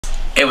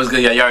Hey, what's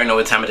good, y'all? You already know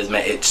what time it is,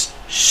 man. It's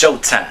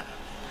showtime.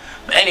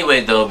 But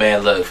anyway, though,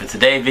 man, look, for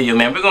today's video,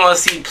 man, we're gonna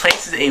see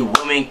places a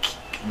woman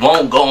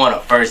won't go on a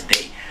first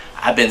date.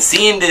 I've been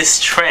seeing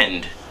this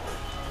trend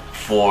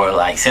for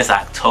like since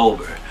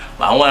October,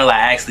 but I want to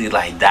actually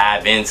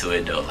dive into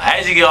it though.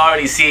 As you can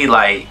already see,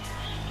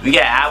 we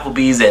got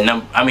Applebee's at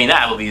not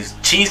Applebee's.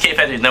 Cheesecake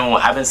Factory is #1.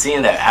 I've been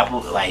seeing that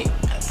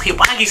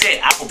people, I keep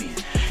saying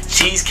Applebee's.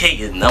 Cheesecake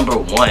is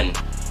 #1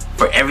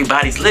 for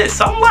everybody's list.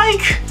 So I'm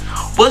like,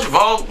 what's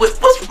wrong with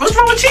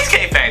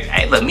Cheesecake Factory?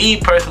 Hey, look, me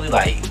personally,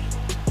 I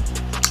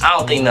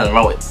don't think nothing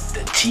wrong with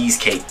the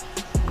Cheesecake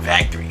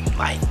Factory.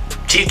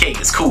 Cheesecake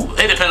is cool.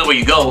 It depends on where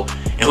you go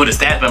and who the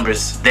staff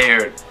members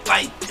there.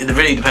 It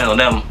really depends on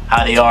them,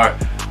 how they are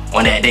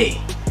on that day.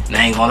 And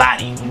I ain't gonna lie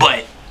to you,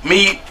 but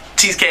me,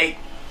 Cheesecake,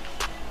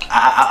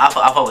 I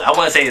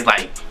want to say it's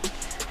 #1.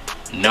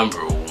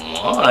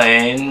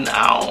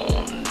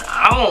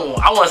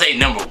 I want to say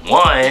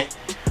 #1.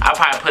 I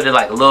probably put it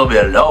a little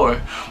bit lower,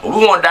 but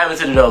we're gonna dive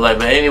into it though.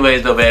 But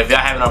anyways though, man, if y'all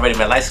haven't already,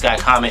 man, like, subscribe,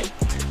 comment.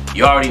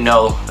 You already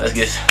know. Let's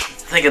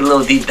take a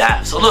little deep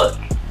dive. So look,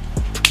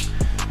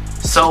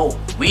 so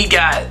we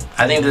got,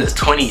 I think this is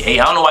 28.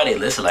 I don't know why they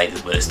listed like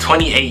this, but it's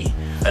 28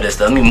 of this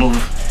stuff. Let me move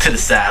to the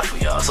side for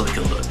y'all so we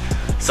can look.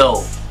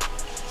 So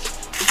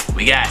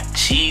we got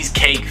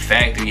Cheesecake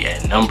Factory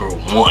at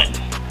 #1.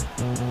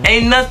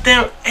 Ain't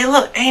nothing. Hey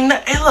look, ain't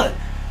nothing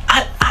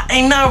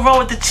wrong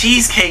with the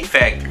Cheesecake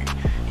Factory.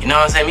 You know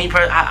what I'm saying? Me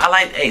personally, I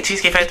like, hey,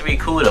 Cheesecake Factory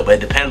cool though, but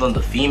it depends on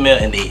the female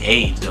and the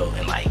age though,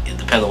 and it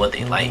depends on what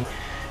they like.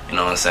 You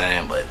know what I'm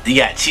saying? But you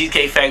got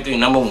Cheesecake Factory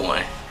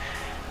 #1,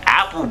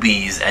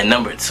 Applebee's at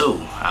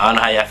 #2. I don't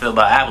know how y'all feel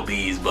about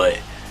Applebee's, but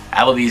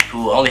Applebee's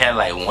cool. Only had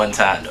one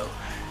time though.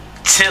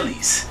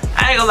 Chili's,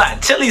 I ain't gonna lie,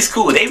 Chili's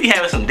cool. They be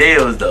having some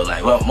deals though.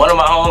 One of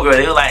my homegirls,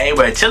 they were like, hey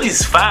bro,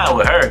 Chili's fine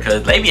with her,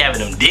 cause they be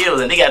having them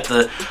deals, and they got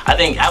I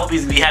think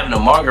Applebee's be having the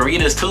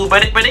margaritas too,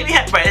 but they be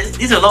having, bro,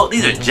 these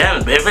are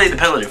gems, but it really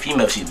depends on the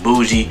female. If she's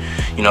bougie,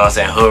 you know what I'm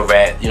saying, hood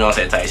rat, you know what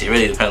I'm saying, type shit. It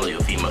really depends on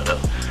your female though.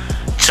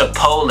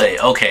 Chipotle,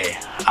 okay,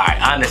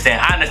 alright, I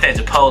understand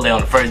Chipotle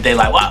on the first day.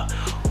 Wow,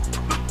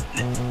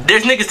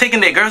 there's niggas taking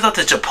their girls out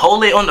to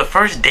Chipotle on the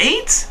first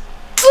dates?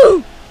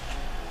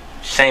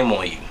 Shame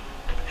on you.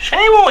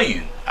 Shame on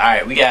you.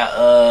 Alright, we got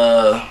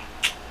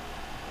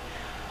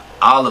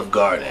Olive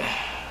Garden.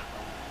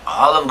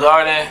 Olive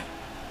Garden,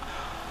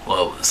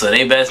 well, so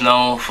they best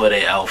known for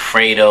their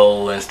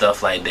Alfredo and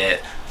stuff like that.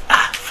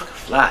 Ah, fucking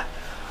fly.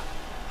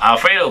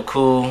 Alfredo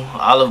cool,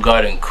 Olive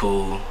Garden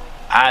cool.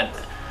 I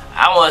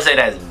wouldn't say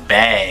that's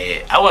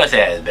bad. I wouldn't say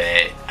that's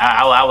bad.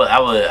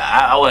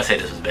 I wouldn't say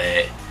this was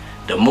bad.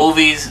 The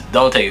movies,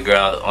 don't take a girl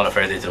out on the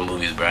first date to the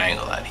movies, bro. I ain't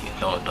gonna lie to you.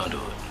 Don't do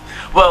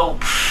it. Well,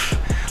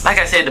 like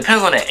I said, it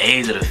depends on the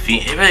age of the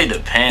female. It really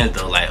depends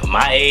though.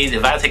 My age,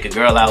 if I take a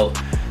girl out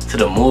to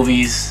the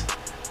movies,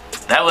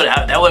 that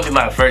wouldn't be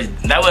my first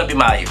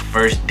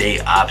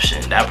date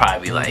option. That'd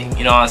probably be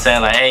you know what I'm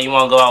saying? Hey, you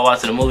wanna go out and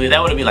watch the movie?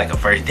 That wouldn't be a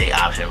first date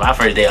option. My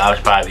first date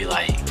option probably be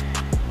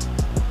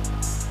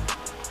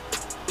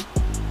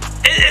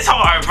it's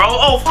hard, bro.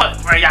 Oh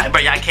fuck, bro,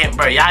 y'all can't,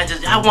 bro. Y'all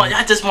just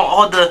want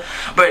all the,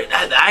 but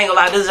I ain't gonna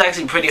lie, this is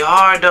actually pretty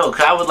hard though.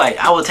 Cause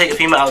I would take a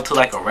female out to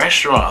a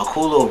restaurant, a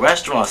cool little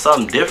restaurant,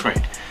 something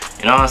different.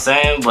 You know what I'm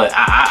saying? But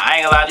I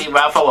ain't gonna lie to you,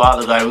 bro. I fuck with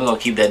Olive Garden. We're gonna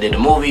keep that there. The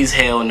movies,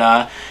 hell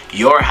nah.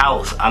 Your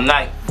house, I'm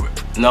not,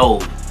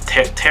 no,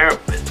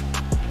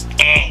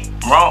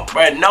 wrong,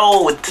 bro.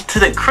 No, to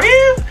the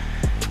crib,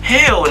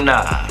 hell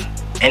nah.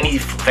 Any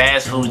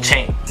fast food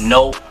chain,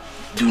 nope.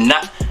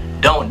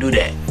 Don't do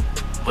that.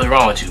 What's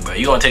wrong with you, bro?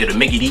 You gonna take her to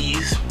Mickey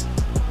D's?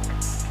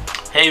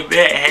 Hey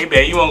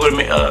man, you wanna go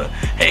to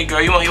hey girl,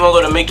 you wanna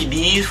go to Mickey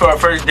D's for our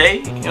first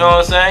date? You know what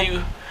I'm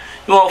saying?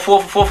 You want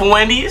 4 for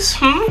Wendy's?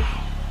 4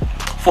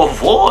 for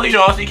 4? You know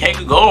what I'm saying? You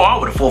can't go wrong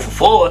with a 4 for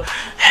 4.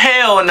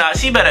 Hell nah,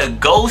 she better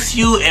ghost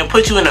you and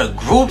put you in a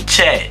group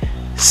chat.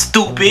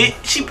 Stupid.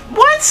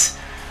 What?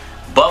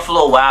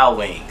 Buffalo Wild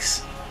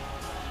Wings.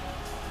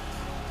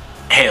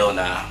 Hell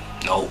nah.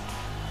 Nope.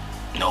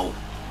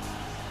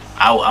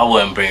 I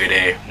wouldn't bring her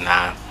there,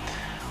 nah.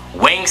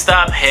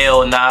 Wingstop,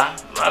 hell nah.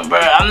 Bro,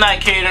 I'm not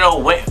catering no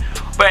wing.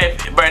 Bro,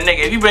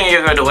 nigga, if you bring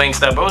your girl to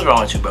Wingstop, bro, what's wrong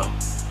with you, bro?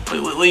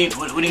 What are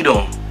you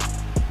doing?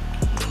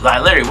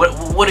 Literally,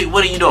 what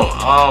are you doing?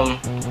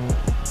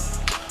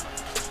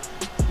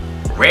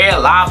 Red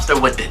Lobster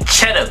with the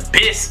cheddar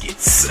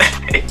biscuits.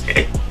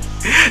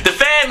 The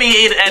fan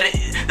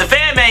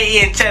man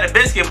eating cheddar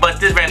biscuit, but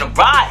this random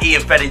bride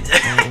eating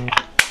feta.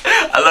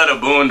 I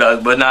love the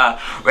Boondocks, but nah,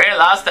 Red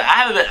Lobster,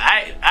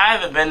 I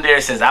haven't been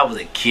there since I was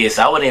a kid,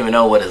 so I wouldn't even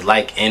know what it's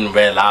like in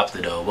Red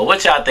Lobster though. But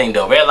what y'all think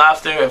though? Red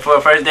Lobster for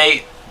a first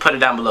date? Put it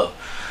down below.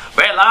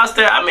 Red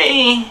Lobster, I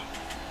mean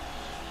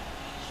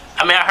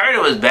I heard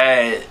it was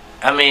bad.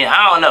 I don't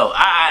know.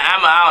 I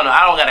don't know.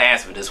 I don't got an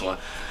answer for this one.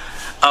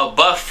 A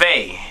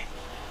buffet,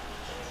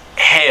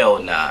 hell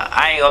nah.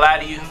 I ain't gonna lie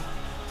to you.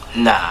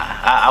 Nah,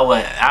 I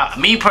wouldn't.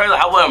 Me personally,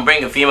 I wouldn't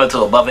bring a female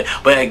to a buffet.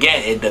 But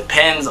again, it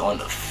depends on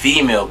the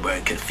female, bro.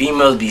 Cause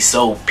females be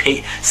so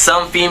picky.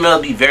 Some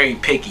females be very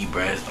picky,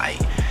 bro.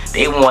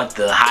 they want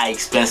the high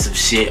expensive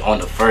shit on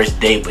the first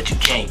date, but you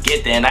can't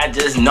get that. And I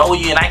just know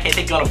you, and I can't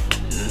take you on a.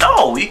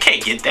 No, you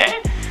can't get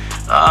that.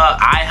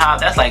 IHOP,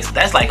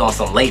 that's like on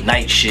some late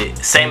night shit.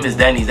 Same as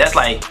Denny's. That's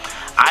like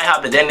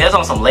IHOP and Denny's. That's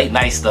on some late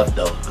night stuff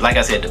though. Like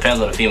I said, it depends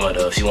on the female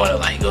though if she wanna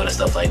like go to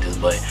stuff like this.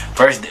 But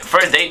first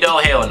date though,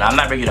 hell no. I'm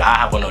not bringing you to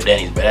IHOP or no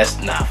Denny's, but that's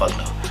nah, fuck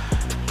no.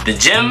 The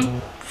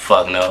gym,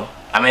 fuck no.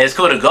 I mean, it's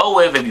cool to go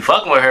with if you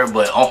fucking with her,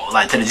 but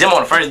like to the gym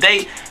on the first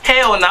date,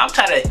 hell no. I'm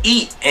trying to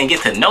eat and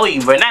get to know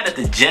you, but not at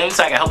the gym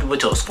so I can help you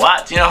with your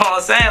squats. You know what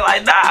I'm saying?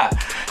 Like nah.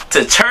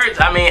 To church,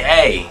 I mean,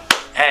 hey.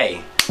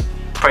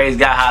 Praise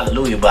God,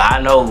 hallelujah. But I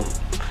know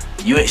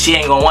she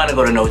ain't gonna want to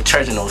go to no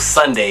church on no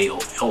Sunday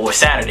or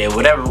Saturday,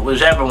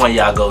 whichever one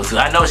y'all go to.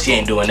 I know she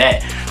ain't doing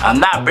that. I'm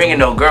not bringing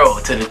no girl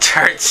to the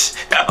church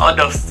on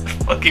no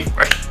fucking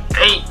first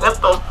date. What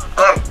the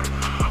fuck?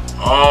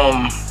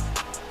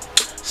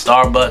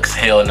 Starbucks,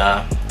 hell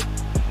nah.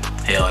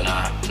 Hell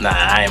nah. Nah,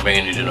 I ain't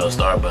bringing you to no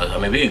Starbucks. I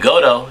mean, we could go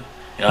though.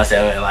 You know what I'm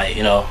saying? Like,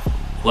 you know,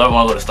 whoever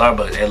wanna go to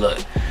Starbucks, hey look,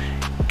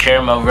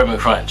 caramel ribbon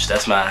crunch.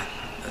 That's my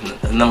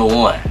number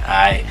one.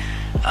 Alright.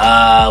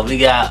 We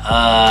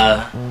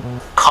got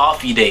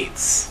coffee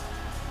dates.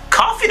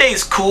 Coffee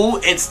dates cool.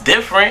 It's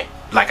different.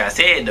 Like I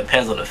said, it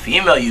depends on the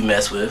female you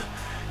mess with.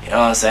 You know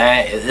what I'm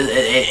saying?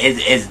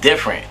 It's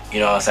different. You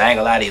know what I'm saying? I ain't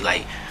gonna lie to you.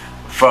 Like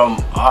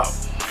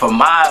for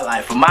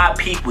my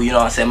people, you know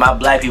what I'm saying? My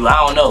black people,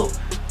 I don't know.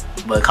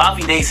 But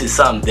coffee dates is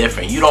something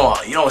different. You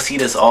don't see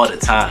this all the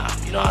time.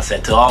 You know what I'm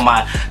saying? To all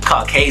my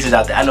Caucasians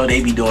out there, I know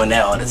they be doing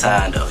that all the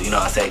time though. You know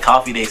what I'm saying?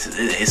 Coffee dates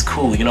is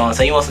cool. You know what I'm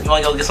saying? You want to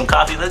go get some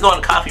coffee? Let's go on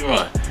a coffee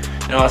run.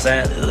 You know what I'm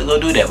saying? Let's go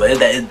do that. But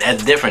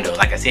that's different though.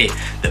 Like I said,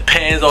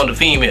 depends on the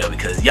female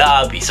because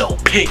y'all be so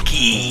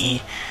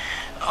picky.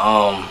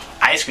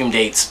 Ice cream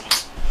dates.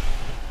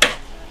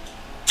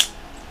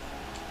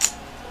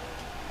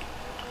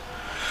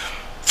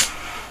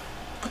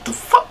 What the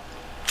fuck?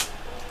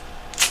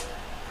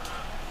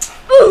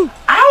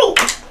 Ow!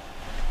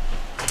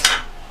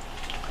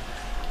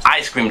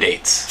 Ice cream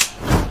dates.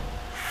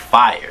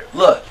 Fire.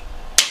 Look,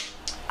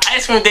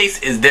 ice cream dates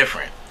is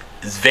different.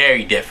 It's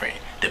very different.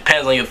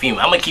 Depends on your female.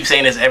 I'm gonna keep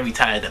saying this every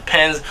time. It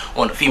depends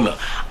on the female.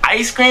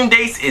 Ice cream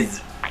dates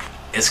is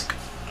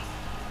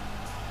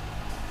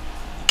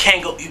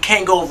you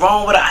can't go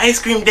wrong with an ice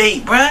cream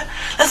date, bruh.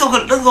 Let's go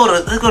to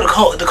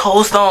the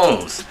Cold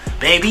Stones,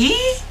 baby.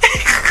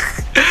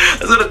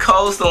 Let's go to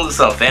Cold Stones or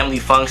some family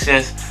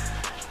functions.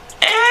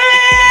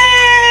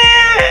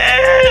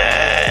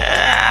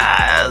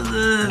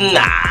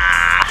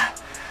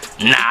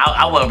 Nah,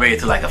 I wouldn't bring it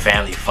to like a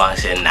family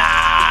function.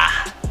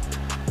 I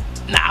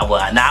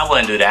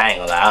wouldn't do that. I ain't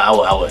gonna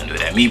lie, I wouldn't do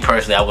that. Me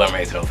personally, I wouldn't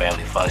bring it to no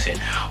family function.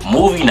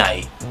 Movie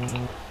night,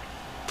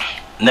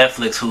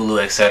 Netflix, Hulu,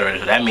 etc.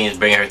 So that means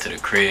bringing her to the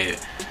crib.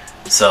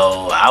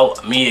 So I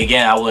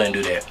wouldn't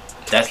do that.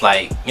 That's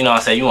like, you know what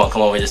I'm saying, you want to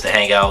come over just to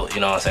hang out,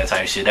 you know what I'm saying,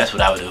 type of shit. That's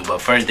what I would do.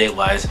 But first date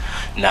wise,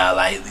 nah,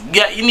 like,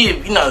 yeah, you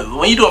need, you know,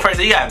 when you do a first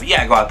date, you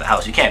gotta go out the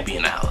house. You can't be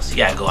in the house. You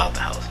gotta go out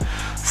the house.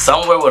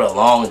 Somewhere with a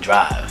long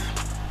drive.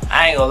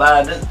 I ain't gonna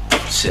lie, this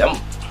shit, I'm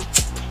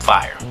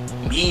fire.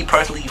 Me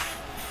personally,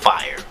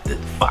 fire.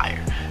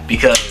 Fire.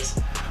 Because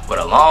with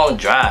a long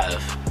drive,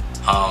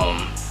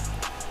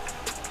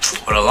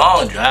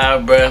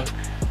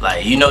 bruh,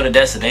 like, you know the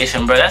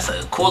destination, bruh. That's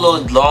a cool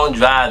little long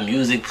drive,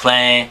 music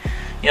playing.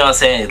 You know what I'm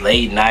saying?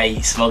 Late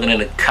night, smoking in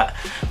the car.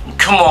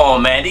 Come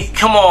on, man.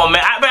 Come on,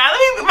 man. I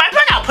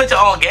gotta put you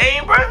on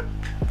game, bro.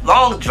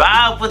 Long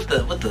drive with the,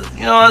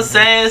 you know what I'm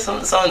saying?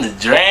 Something to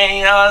drink,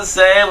 you know what I'm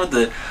saying? With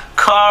the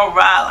car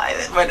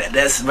ride, like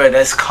that, bro.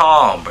 That's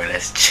calm, bro.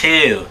 That's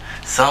chill.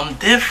 Something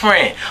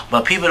different.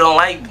 But people don't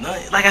like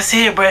I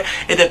said, bro.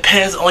 It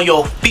depends on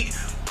your feet.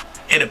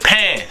 It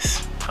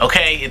depends.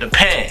 Okay, it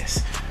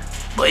depends.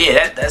 But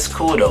yeah, that's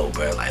cool though,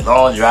 bro. Like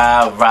long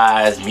drive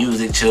rides,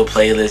 music, chill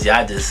playlist.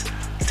 Y'all just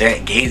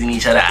start gazing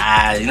each other's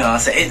eyes. You know what I'm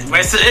saying?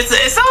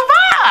 It's a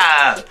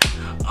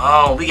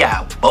vibe. We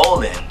got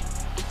bowling.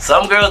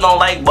 Some girls don't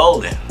like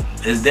bowling.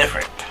 It's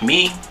different.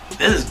 Me,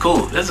 this is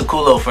cool. This is a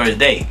cool little first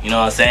date. You know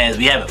what I'm saying?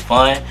 We having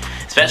fun.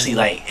 Especially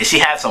like if she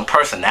have some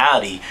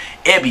personality,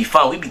 it'd be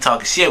fun. We be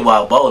talking shit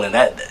while bowling.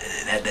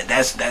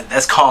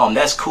 That's calm.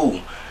 That's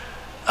cool.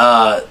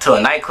 To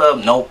a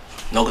nightclub, nope.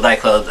 No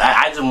nightclubs.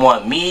 I just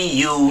want me,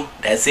 you.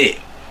 That's it.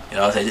 You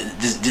know what I'm saying?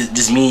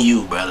 Just me and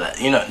you, bro.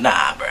 You know,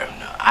 nah, bro.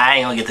 No. I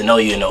ain't gonna get to know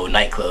you in no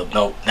nightclub.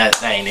 Nope,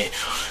 that ain't it.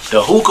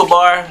 The hookah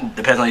bar,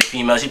 depends on your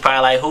female. She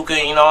probably like hookah,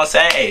 you know what I'm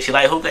saying? Hey, she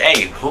like hookah.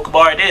 Hey, hookah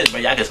bar it is, bro.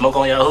 Y'all can smoke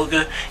on y'all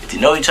hookah. If you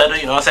know each other,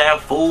 you know what I'm saying?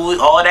 Food,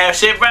 all that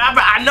shit, bro.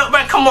 I know,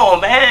 bro. Come on,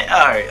 man.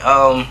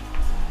 Alright,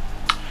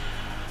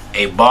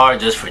 a bar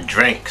just for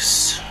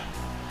drinks.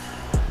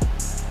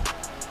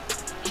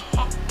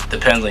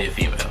 Depends on your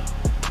female.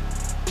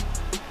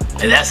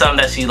 Is that something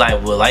that she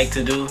like would like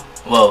to do?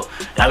 Well,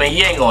 I mean,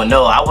 you ain't gonna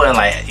know. I wouldn't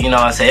like, you know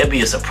what I'm saying? It'd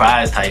be a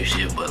surprise type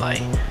shit, but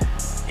like,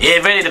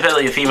 it really depends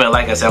on your female.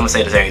 Like I said, I'm gonna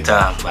say this every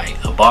time.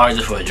 Like, a bar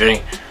just for a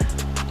drink.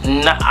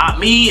 Nah,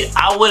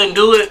 I wouldn't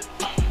do it.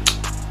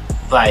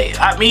 Like,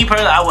 me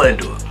personally, I wouldn't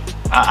do it.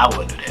 I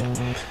wouldn't do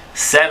that.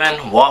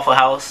 7, Waffle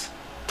House.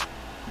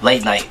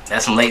 Late night.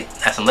 That's some late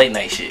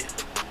night shit.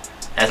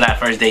 That's not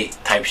first date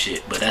type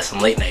shit, but that's some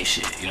late night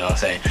shit. You know what I'm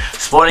saying?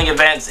 Sporting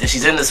events. If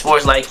she's into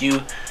sports like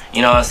you,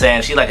 you know what I'm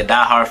saying? She's like a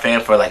diehard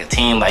fan for like a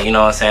team, like, you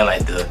know what I'm saying,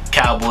 like the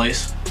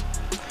Cowboys.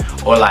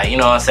 Or like, you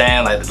know what I'm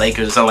saying, like the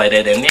Lakers or something like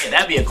that, then yeah,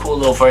 that'd be a cool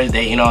little first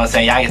date, you know what I'm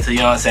saying? Y'all get to, you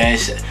know what I'm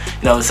saying,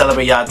 you know,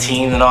 celebrate y'all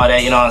teams and all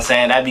that, you know what I'm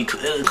saying? That'd be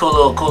cool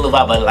little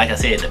vibe, but like I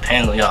said, it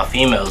depends on y'all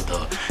females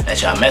though,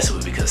 that y'all messing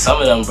with, because some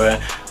of them, bruh,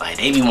 like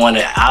they be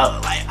wanting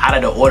out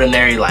of the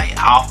ordinary, like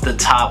off the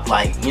top,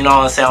 like, you know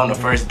what I'm saying, on the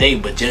first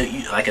date, but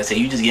like I said,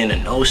 you just getting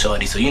to know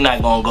shorty, so you're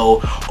not gonna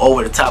go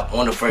over the top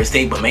on the first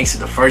date, but makes it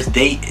the first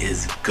date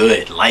is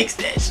good, likes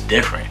that, it's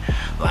different.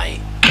 Like,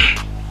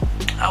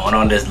 I went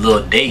on this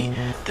little date.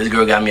 This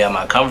girl got me out of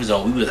my comfort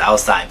zone. We was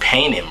outside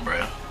painting,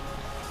 bro.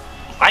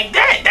 Like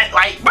that,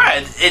 like,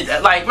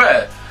 bruh,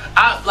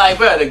 like,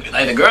 bruh,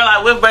 the girl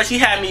I with, bruh, she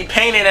had me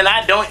painting and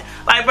I don't,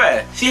 like,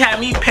 bruh, she had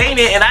me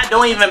painting and I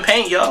don't even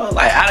paint, y'all.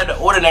 Like, out of the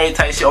ordinary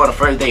type shit on the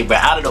first date, bruh,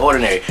 out of the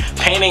ordinary.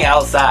 Painting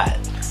outside,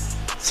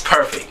 it's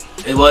perfect.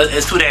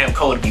 It's too damn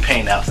cold to be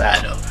painting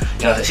outside, though. You know what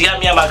I'm saying? She got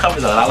me out of my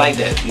comfort zone. I like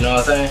that, you know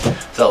what I'm saying?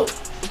 So,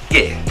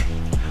 yeah.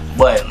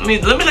 But let me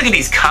look at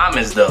these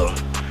comments, though.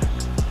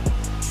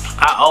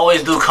 I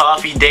always do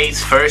coffee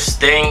dates first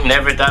thing.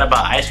 Never thought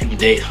about ice cream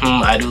dates.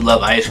 I do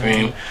love ice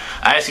cream.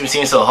 Ice cream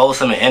seems so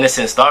wholesome and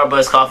innocent.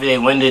 Starbucks coffee date.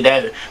 When did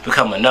that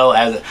become a no?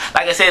 Like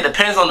I said, it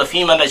depends on the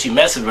female that you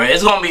mess with, bro.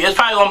 It's probably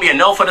gonna be a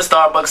no for the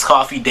Starbucks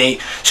coffee date.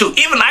 Shoot,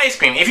 even ice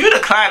cream. If you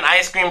decline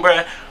ice cream,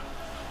 bro,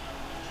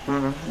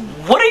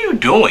 what are you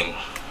doing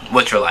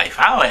with your life?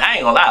 I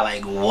ain't gonna lie.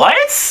 Like,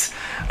 what?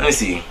 Let me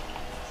see.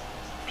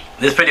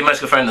 This pretty much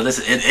confirmed the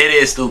list. It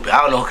is stupid.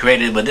 I don't know who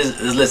created it, but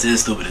this list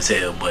is stupid as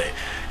hell. But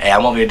hey,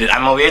 I'm over here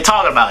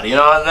talking about it. You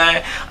know what I'm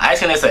saying? Ice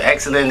cream is an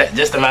excellent,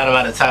 just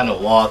amount of time to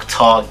walk,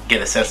 talk,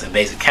 get a sense of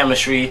basic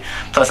chemistry.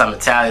 Plus, I'm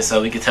Italian, so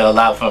we can tell a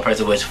lot from a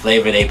person which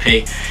flavor they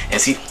pick.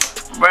 And see,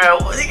 bro,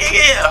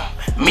 yeah,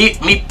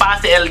 mi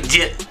pasa el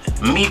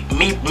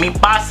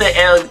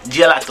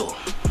gelato.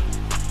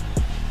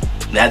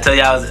 Did I tell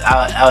y'all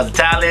I was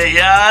Italian?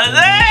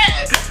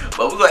 Yeah.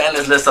 But we're gonna end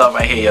this list off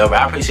right here, yo, bro.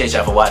 I appreciate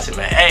y'all for watching,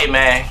 man. Hey,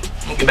 man,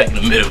 let me get back in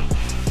the middle.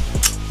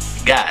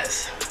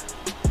 Guys,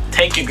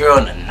 take your girl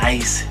on a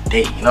nice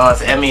date. You know what I'm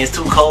saying? I mean, it's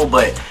too cold,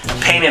 but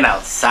painting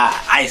outside,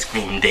 ice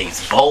cream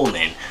dates,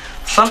 bowling,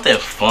 something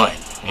fun.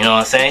 You know what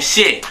I'm saying?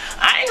 Shit,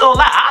 I ain't gonna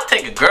lie. I'll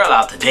take a girl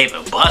out to Dave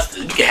and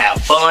Buster's. We can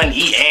have fun,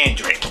 eat, and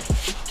drink.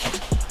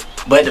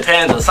 But it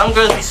depends though. Some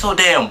girls be so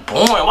damn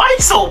boring. Why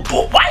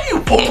you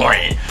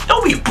boring?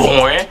 Don't be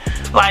boring.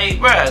 Like,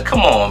 bruh, come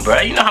on,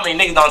 bruh. You know how many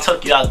niggas don't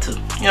took you out to,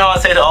 you know what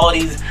I'm saying, to all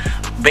these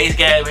base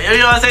gas, you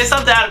know what I'm saying,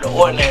 something out of the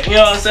ordinary. You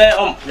know what I'm saying?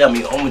 I'm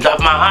gonna drop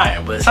my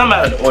iron, but something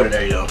out of the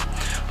ordinary though.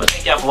 But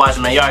thank y'all for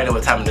watching, man. Y'all already know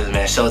what time it is,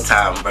 man.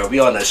 Showtime, bro. We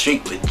on the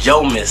street with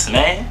Joe Miss,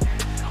 man.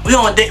 We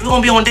gonna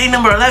be on day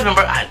number 11,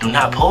 bro. I do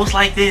not post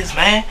like this,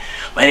 man.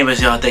 But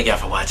anyways, y'all, thank y'all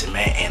for watching,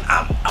 man, and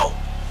I'm out.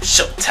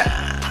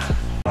 Showtime.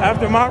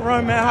 After my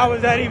run, man, how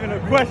is that even a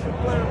question?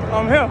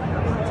 I'm here.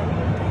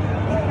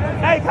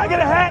 Hey, can I get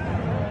a hat?